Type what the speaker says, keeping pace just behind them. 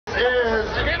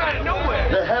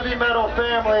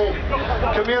family,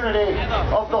 community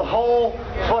of the whole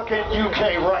fucking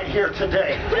UK right here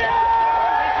today.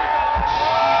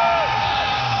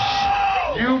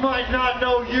 You might not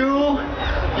know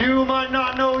you might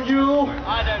not know you,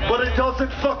 but it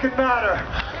doesn't fucking matter.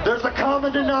 There's a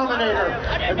common denominator,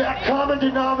 and that common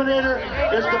denominator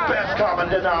is the best common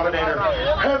denominator.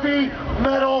 Heavy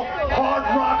metal, hard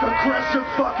rock, aggressive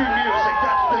fucking music.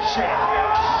 That's the shit.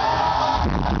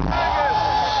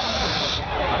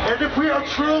 And if we are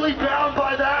truly bound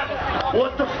by that,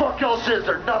 what the fuck else is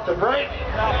there? Nothing, right?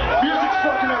 Music's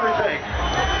fucking everything.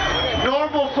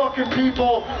 Normal fucking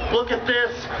people look at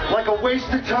this like a waste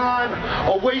of time,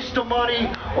 a waste of money,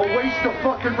 a waste of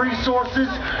fucking resources.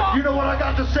 You know what I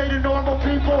got to say to normal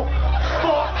people?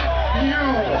 Fuck you.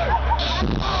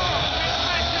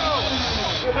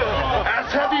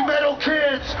 As heavy metal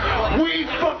kids, we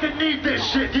fucking need this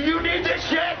shit. Do you need this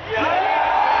shit?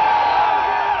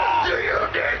 Do you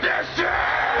need this shit?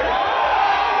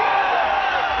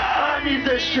 I need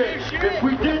this shit. If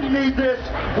we didn't need this,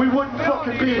 we wouldn't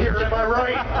fucking be here, am I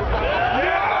right?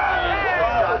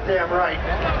 Goddamn right.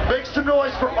 Make some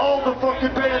noise for all the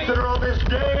fucking bands that are on this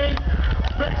day.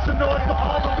 Make some noise for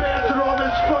all the bands that are on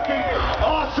this fucking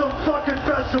awesome fucking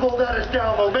festival that is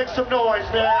down low. Make some noise,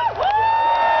 man.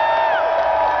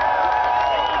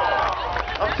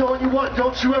 I'm telling you what,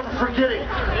 don't you ever forget it.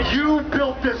 You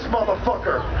built this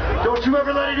motherfucker. Don't you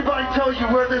ever let anybody tell you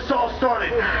where this all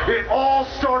started. It all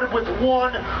started with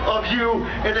one of you,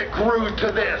 and it grew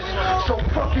to this. So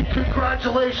fucking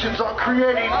congratulations on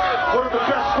creating one of the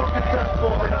best fucking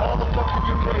festivals in all the fucking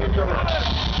UK and Europe.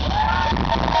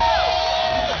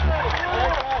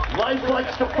 Life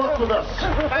likes to fuck with us.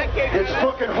 It's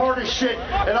fucking hard as shit,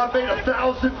 and I've made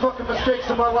 1,000 fucking mistakes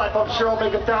in my life. I'm sure I'll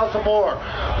make 1,000 more.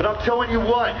 But I'm telling you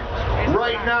what,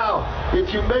 right now,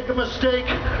 if you make a mistake,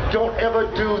 don't ever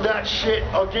do that shit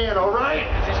again, alright?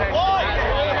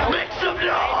 Make some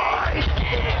noise!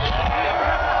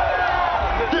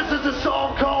 This is a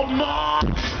song called Moth.